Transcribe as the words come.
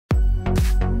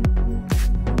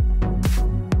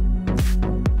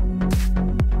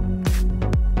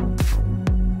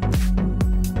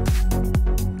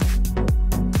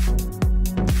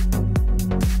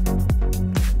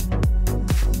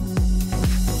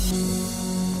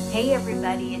Hey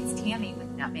everybody, it's Tammy with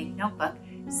Nutmeg Notebook.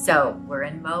 So we're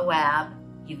in Moab,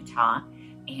 Utah,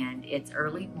 and it's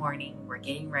early morning. We're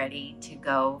getting ready to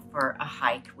go for a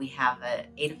hike. We have a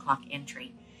 8 o'clock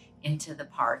entry into the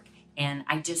park, and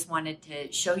I just wanted to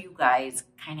show you guys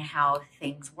kind of how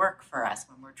things work for us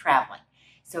when we're traveling.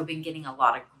 So I've been getting a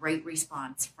lot of great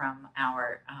response from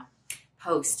our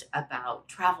post about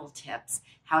travel tips,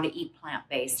 how to eat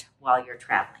plant-based while you're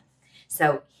traveling.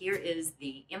 So here is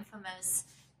the infamous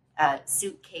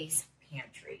suitcase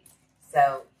pantry.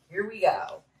 So here we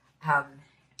go.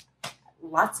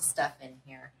 Lots of stuff in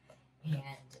here.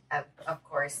 And of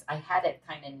course, I had it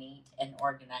kind of neat and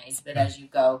organized, but as you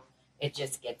go, it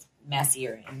just gets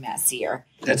messier and messier.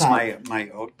 That's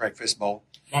my oat breakfast bowl.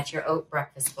 That's your oat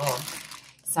breakfast bowl.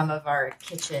 Some of our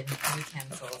kitchen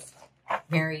utensils.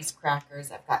 Mary's crackers.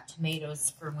 I've got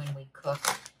tomatoes for when we cook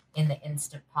in the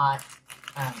Instant Pot.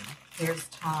 Here's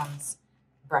Tom's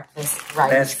breakfast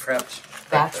rice.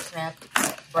 Batch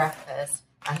prepped breakfast.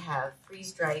 I have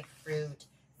freeze-dried fruit.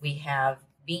 We have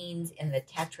beans in the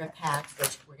Tetra packs,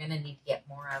 which we're going to need to get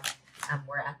more of.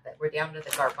 We're down to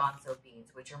the garbanzo beans,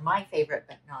 which are my favorite,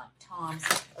 but not Tom's.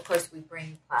 Of course, we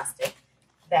bring plastic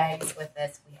bags with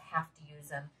us. We have to use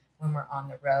them when we're on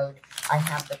the road. I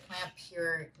have the Plant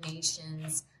Pure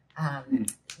Nations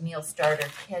meal starter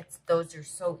kits. Those are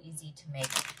so easy to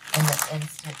make in the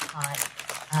Instant Pot.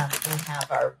 We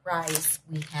have our rice.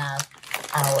 We have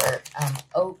our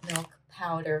oat milk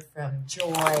powder from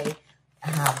Joy.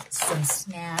 Some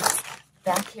snacks.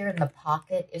 Back here in the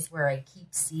pocket is where I keep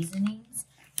seasonings.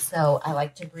 So I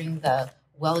like to bring the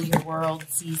Well Your World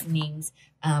seasonings.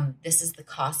 This is the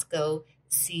Costco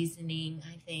seasoning,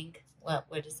 I think.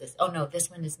 What is this? Oh, no,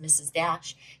 this one is Mrs.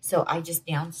 Dash. So I just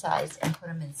downsized and put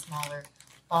them in smaller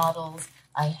bottles.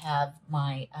 I have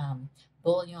my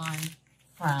bouillon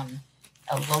from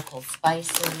a local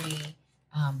spicery.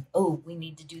 Oh, we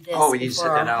need to do this. Oh, we need to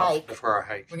set that out before our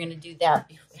hike. We're going to do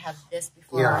that. Have this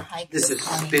before our hike. This is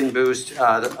Spin Boost,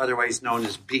 otherwise known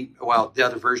as Beet. Well, the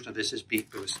other version of this is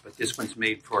Beet Boost, but this one's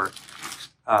made for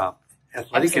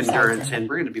athletic endurance, and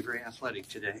we're going to be very athletic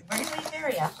today. We're going to be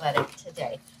very athletic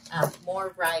today.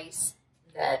 More rice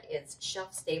that is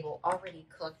shelf stable, already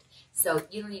cooked. So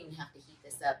you don't even have to heat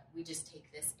this up. We just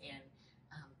take this and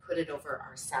put it over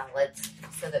our salads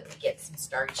so that we get some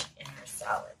starch in our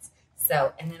salads.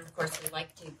 So, and then of course we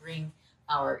like to bring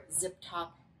our zip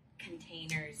top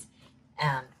containers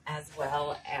as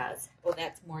well as, oh,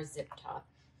 that's more zip top.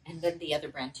 And then the other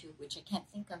brand too, which I can't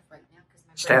think of right now because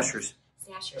my Stashers.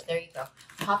 Stashers, there you go.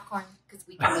 Popcorn, because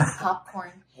we can make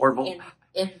popcorn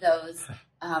in those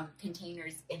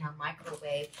containers in our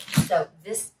microwave. So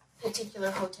this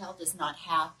particular hotel does not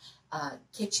have a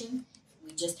kitchen.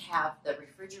 We just have the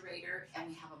refrigerator and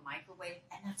we have a microwave,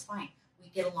 and that's fine. We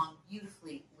get along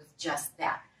beautifully with just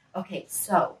that. Okay,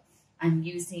 so I'm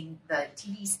using the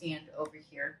TV stand over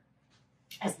here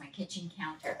as my kitchen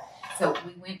counter. So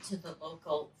we went to the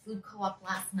local food co-op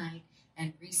last night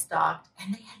and restocked,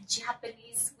 and they had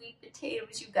Japanese sweet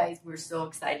potatoes. You guys were so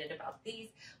excited about these.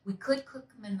 We could cook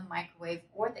them in the microwave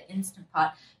or the Instant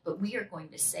Pot, but we are going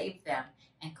to save them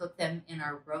and cook them in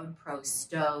our Road Pro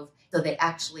stove. So they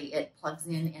actually, it plugs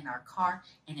in our car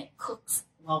and it cooks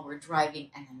while we're driving,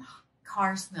 and then the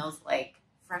car smells like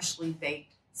freshly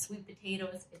baked sweet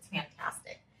potatoes. It's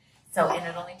fantastic. So, and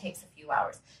it only takes a few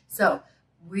hours. So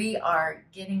we are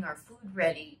getting our food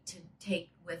ready to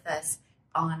take with us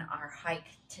on our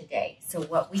hike today. So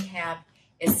what we have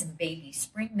is some baby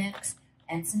spring mix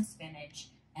and some spinach.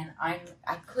 And I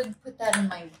could put that in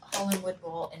my Hollywood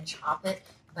bowl and chop it,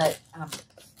 but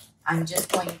I'm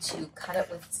just going to cut it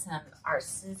with our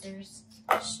scissors.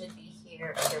 Should be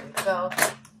here. There we go.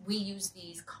 We use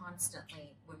these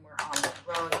constantly when we're on the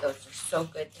road. Those are so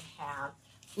good to have.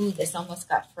 Ooh, this almost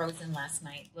got frozen last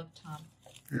night. Look, Tom.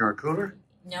 In our cooler?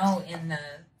 No, in the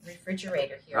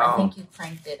refrigerator here. Oh. I think you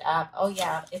cranked it up. Oh,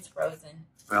 yeah, it's frozen.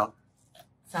 Well.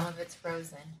 Some of it's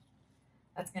frozen.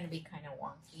 That's going to be kind of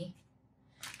wonky.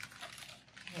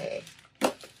 Okay.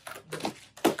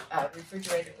 The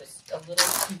refrigerator was a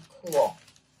little too cool.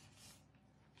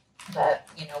 But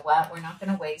you know what? We're not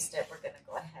going to waste it. We're going to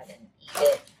go ahead and eat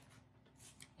it.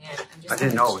 And I'm just I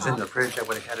didn't know it was in the fridge. I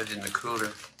would have had it in the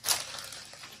cooler.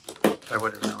 I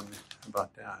would have known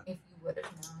about that. If you would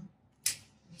have known.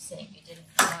 You saying you didn't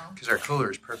know? Because our cooler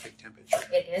is perfect temperature.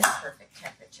 It is perfect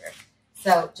temperature.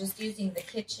 So just using the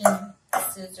kitchen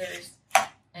scissors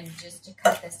and just to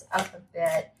cut this up a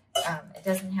bit. It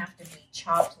doesn't have to be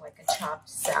chopped like a chopped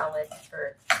salad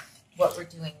for what we're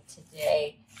doing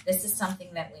today. This is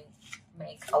something that we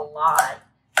make a lot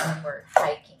when we're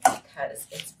hiking because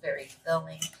it's very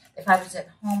filling. If I was at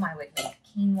home, I would make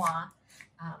quinoa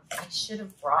I should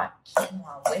have brought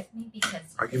quinoa with me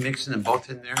because... Are you mixing them both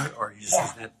in there, or are you just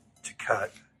using it to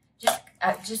cut?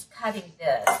 Just cutting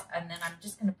this, and then I'm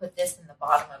just going to put this in the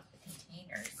bottom of the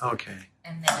containers. Okay.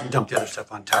 And then dump the other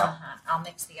stuff on top. I'll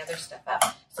mix the other stuff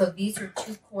up. So these are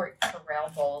 2-quart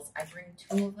Corral bowls. I bring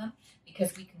 2 of them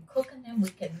because we can cook in them, we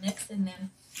can mix in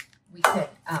them, we can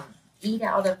eat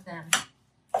out of them.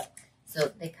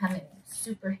 So they come in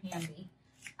super handy.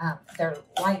 They're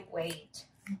lightweight.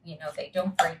 You know, they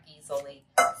don't break easily,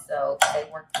 so they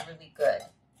work really good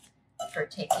for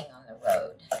taking on the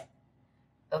road.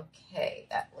 Okay,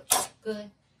 that looks good.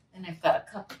 And I've got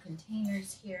a couple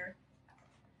containers here.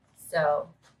 So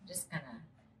I'm just going to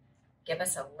give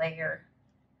us a layer.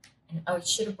 And I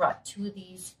should have brought 2 of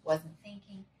these. Wasn't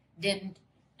thinking. Didn't.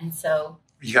 And so...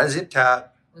 You got a zip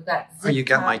top. We've got zip you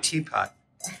got top. my teapot.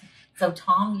 So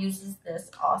Tom uses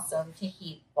this also to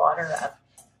heat water up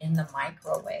in the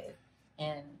microwave.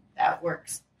 And that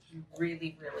works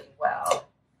really, really well.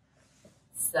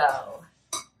 So...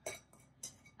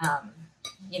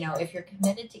 you know, if you're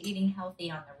committed to eating healthy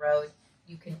on the road,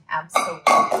 you can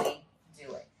absolutely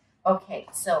do it. Okay,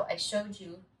 so I showed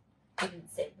you,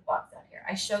 didn't save the box out here.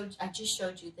 I just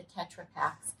showed you the Tetra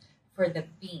Paks for the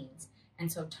beans.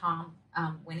 And so Tom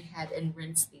went ahead and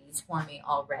rinsed these for me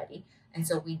already. And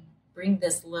so we bring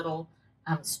this little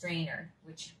strainer,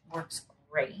 which works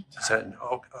great. Is that an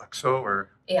OXO or?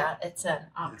 Yeah, it's an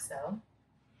OXO.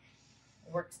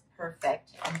 Works perfect.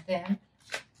 And then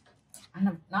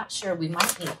I'm not sure. We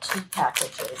might need 2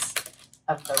 packages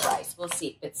of the rice. We'll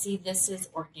see. But see, this is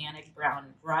organic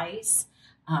brown rice.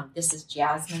 This is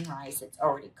jasmine rice. It's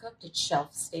already cooked. It's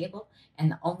shelf stable.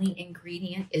 And the only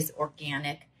ingredient is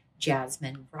organic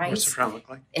jasmine rice. What's the front look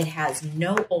like? It has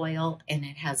no oil and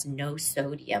it has no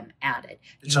sodium added.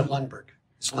 It's a Lundberg.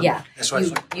 It's Lundberg. Yeah. That's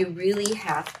what you really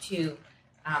have to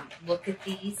look at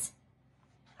these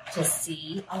to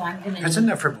see. Oh, I'm going to... That's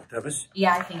enough for both of us.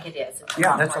 Yeah, I think it is. It's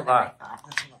that's a lot.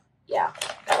 That's a lot. Yeah,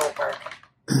 that'll work.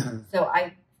 So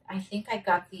I think I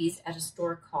got these at a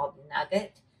store called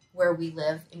Nugget where we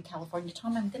live in California.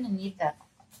 Tom, I'm going to need the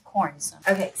corn.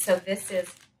 Okay, so this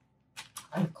is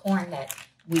corn that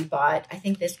we bought. I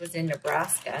think this was in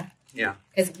Nebraska. Yeah.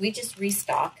 Because we just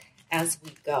restock as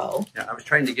we go. Yeah, I was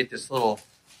trying to get this little...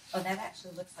 Oh, that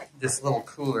actually looks like... This little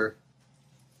cooler.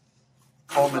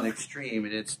 Coleman Extreme,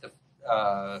 and it's the...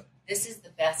 this is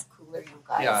the best cooler, you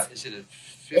guys. Yeah, is it a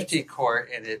 50 quart,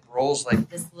 and it rolls like...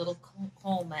 This little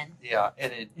Coleman. Yeah,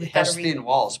 and it has thin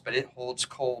walls, but it holds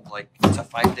cold like it's a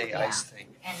 5-day ice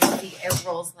thing. And see, it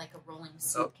rolls like a rolling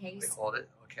suitcase. Oh, they hold it?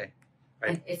 Okay.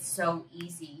 Right. And it's so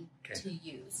easy to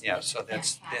use. Yeah, it's so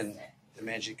that's fantastic. been the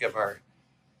magic of our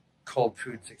cold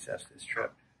food success this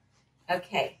trip.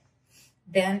 Okay.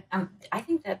 Then I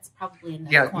think that's probably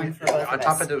enough corn for both of us. On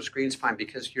top of those greens, fine,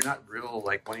 because you're not real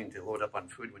like wanting to load up on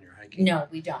food when you're hiking. No,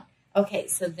 we don't. Okay,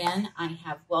 so then I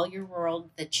have Well Your World,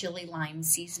 the chili lime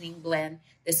seasoning blend.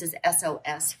 This is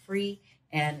SOS free,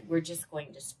 and we're just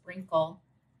going to sprinkle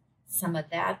some of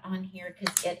that on here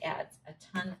because it adds a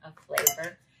ton of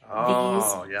flavor.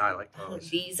 Oh, yeah, I like those.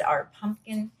 These are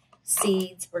pumpkin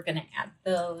seeds. We're going to add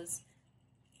those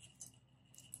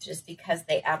just because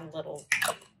they add a little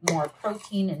more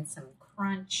protein and some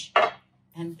crunch.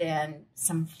 And then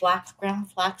some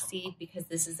ground flaxseed because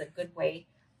this is a good way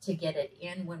to get it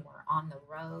in when we're on the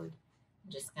road.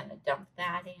 I'm just going to dump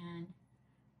that in.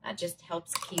 That just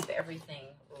helps keep everything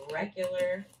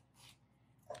regular.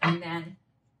 And then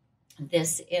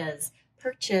this is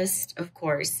purchased, of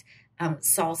course,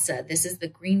 salsa. This is the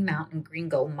Green Mountain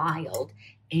Gringo Mild,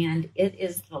 and it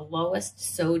is the lowest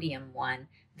sodium one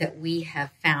that we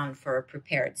have found for a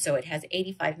prepared. So it has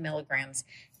 85 milligrams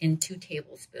in 2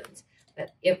 tablespoons,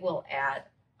 but it will add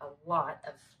a lot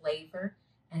of flavor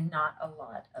and not a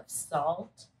lot of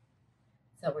salt.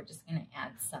 So we're just going to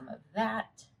add some of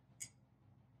that.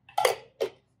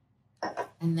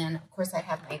 And then, of course, I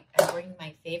bring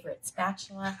my favorite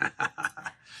spatula.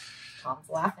 Tom's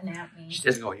laughing at me. She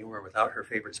doesn't go anywhere without her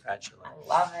favorite spatula. I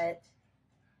love it.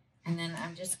 And then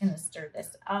I'm just going to stir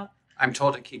this up. I'm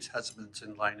told it keeps husbands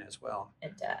in line as well.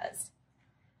 It does.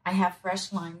 I have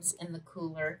fresh limes in the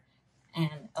cooler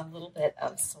and a little bit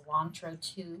of cilantro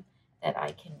too that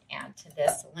I can add to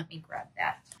this. So let me grab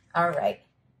that. All right.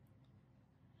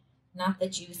 Not the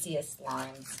juiciest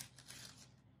limes,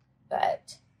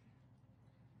 but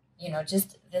you know,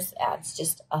 just this adds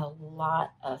just a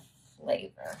lot of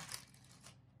flavor.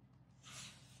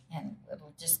 And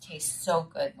it'll just taste so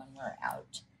good when we're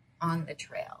out on the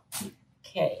trail.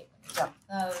 Okay, dump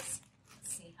those.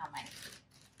 Let's see how my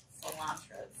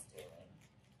cilantro's doing.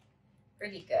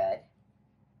 Pretty good.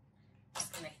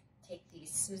 Just gonna take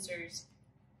these scissors,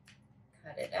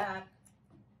 cut it up.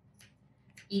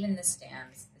 Even the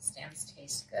stems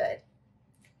taste good.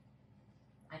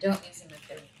 I don't use them if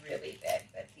they're really big,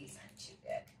 but these aren't too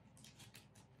big.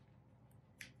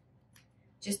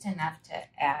 Just enough to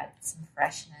add some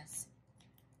freshness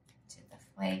to the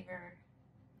flavor.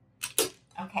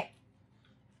 Okay,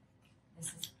 this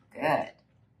is good.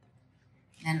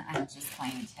 Then I'm just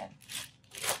going to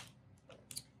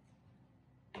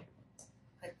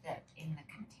put that in the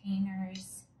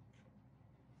containers.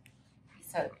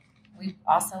 So we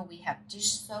have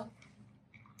dish soap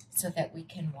so that we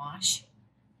can wash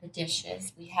the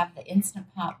dishes. We have the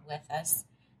Instant Pot with us,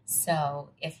 so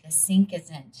if the sink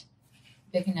isn't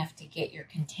big enough to get your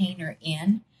container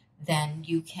in, then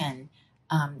you can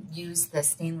use the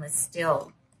stainless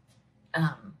steel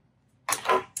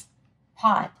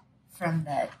pot from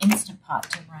the Instant Pot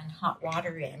to run hot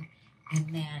water in,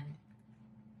 and then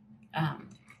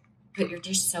put your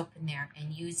dish soap in there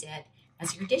and use it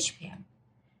as your dish pan.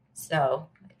 So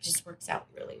it just works out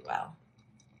really well.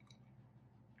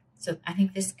 So I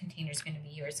think this container is going to be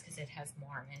yours because it has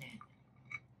more in it.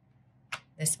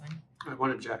 This one. I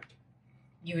won't object.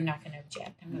 You're not going to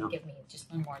object. I'm going to give me just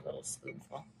one more little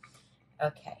spoonful.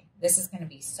 Okay, this is going to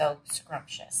be so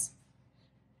scrumptious.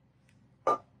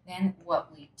 Then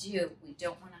what we do, we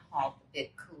don't want to haul the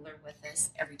big cooler with us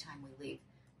every time we leave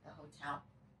the hotel.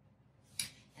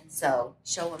 And so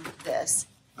show them this,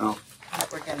 what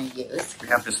we're going to use. We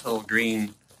have this little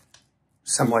green,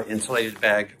 somewhat insulated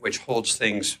bag, which holds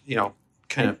things, you know,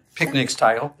 kind of picnic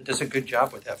style. It does a good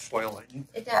job with that foil lining.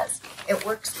 It does. It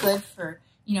works good for,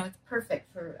 you know, it's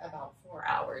perfect for about 4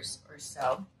 hours or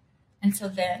so. And so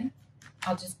then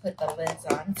I'll just put the lids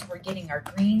on. So we're getting our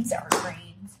greens, our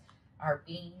grains, our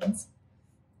beans.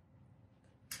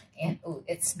 And oh,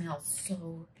 it smells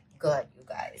so good, you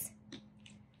guys.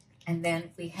 And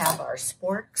then we have our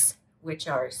sporks, which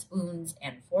are spoons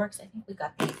and forks. I think we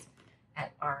got these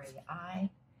at REI.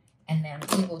 And then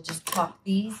we will just pop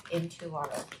these into our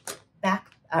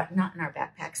not in our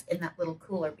backpacks, in that little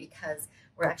cooler, because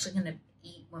we're actually going to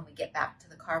eat when we get back to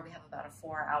the car. We have about a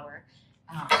 4-hour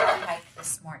hike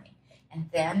this morning. And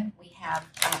then we have,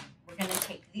 we're going to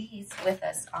take these with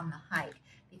us on the hike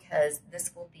because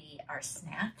this will be our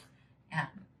snack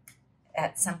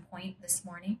at some point this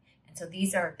morning. And so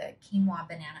these are the quinoa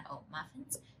banana oat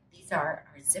muffins. These are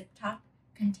our zip top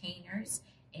containers,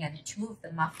 and 2 of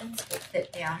the muffins will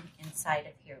fit down inside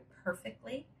of here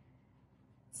perfectly.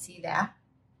 See that?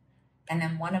 And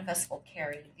then one of us will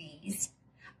carry these.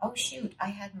 Oh shoot, I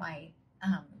had my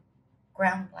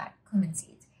ground black cumin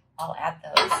seeds. I'll add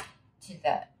those to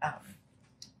the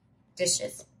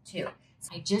dishes too.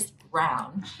 So I just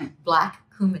ground black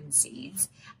cumin seeds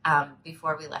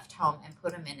before we left home and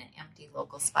put them in an empty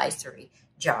local spicery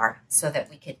jar so that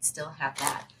we could still have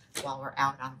that while we're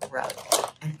out on the road.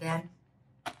 And then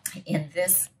in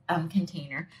this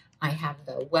container, I have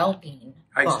the well-being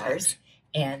bars,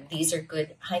 and these are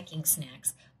good hiking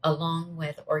snacks along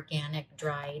with organic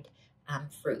dried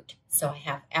fruit. So I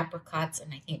have apricots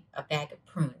and I think a bag of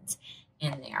prunes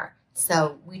in there.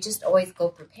 So we just always go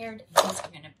prepared in case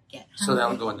we're going to get hungry. So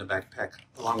that'll go in the backpack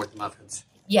along with the muffins.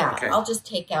 Yeah, okay. I'll just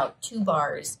take out 2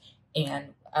 bars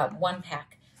and 1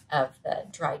 pack of the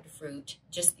dried fruit.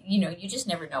 Just, you know, you just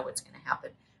never know what's going to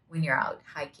happen when you're out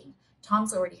hiking.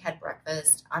 Tom's already had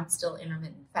breakfast. I'm still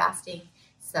intermittent fasting,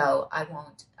 so I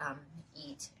won't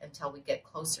eat until we get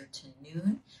closer to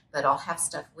noon, but I'll have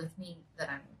stuff with me that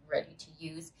I'm ready to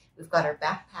use. We've got our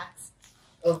backpacks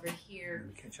over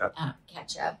here.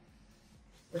 Catch up.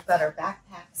 We've got our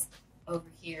backpacks over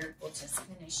here. We'll just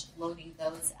finish loading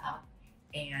those up,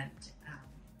 and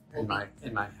in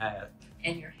my hat.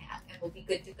 And your hat, and we'll be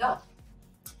good to go.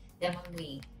 Then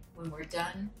when we're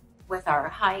done with our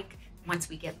hike, once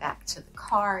we get back to the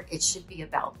car, it should be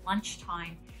about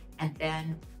lunchtime, and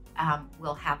then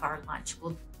we'll have our lunch.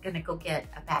 We're gonna go get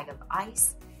a bag of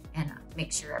ice and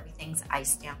make sure everything's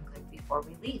iced down good before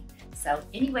we leave. So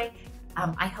anyway,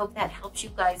 I hope that helps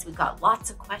you guys. We got lots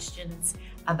of questions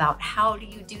about how do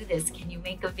you do this? Can you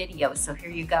make a video? So here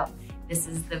you go. This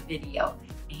is the video,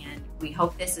 and we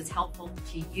hope this is helpful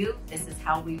to you. This is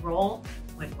how we roll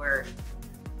when we're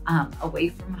away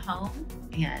from home.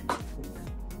 And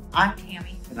I'm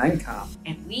Tammy. And I'm Tom.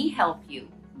 And we help you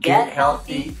get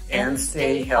healthy and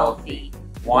stay healthy.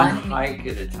 One hike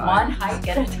at a time. One hike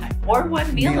at a time. Or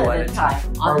one meal at a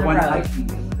time on the road. Or one hiking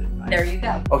meal at a time. There you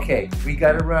go. Okay, we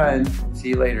gotta run. See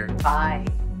you later. Bye.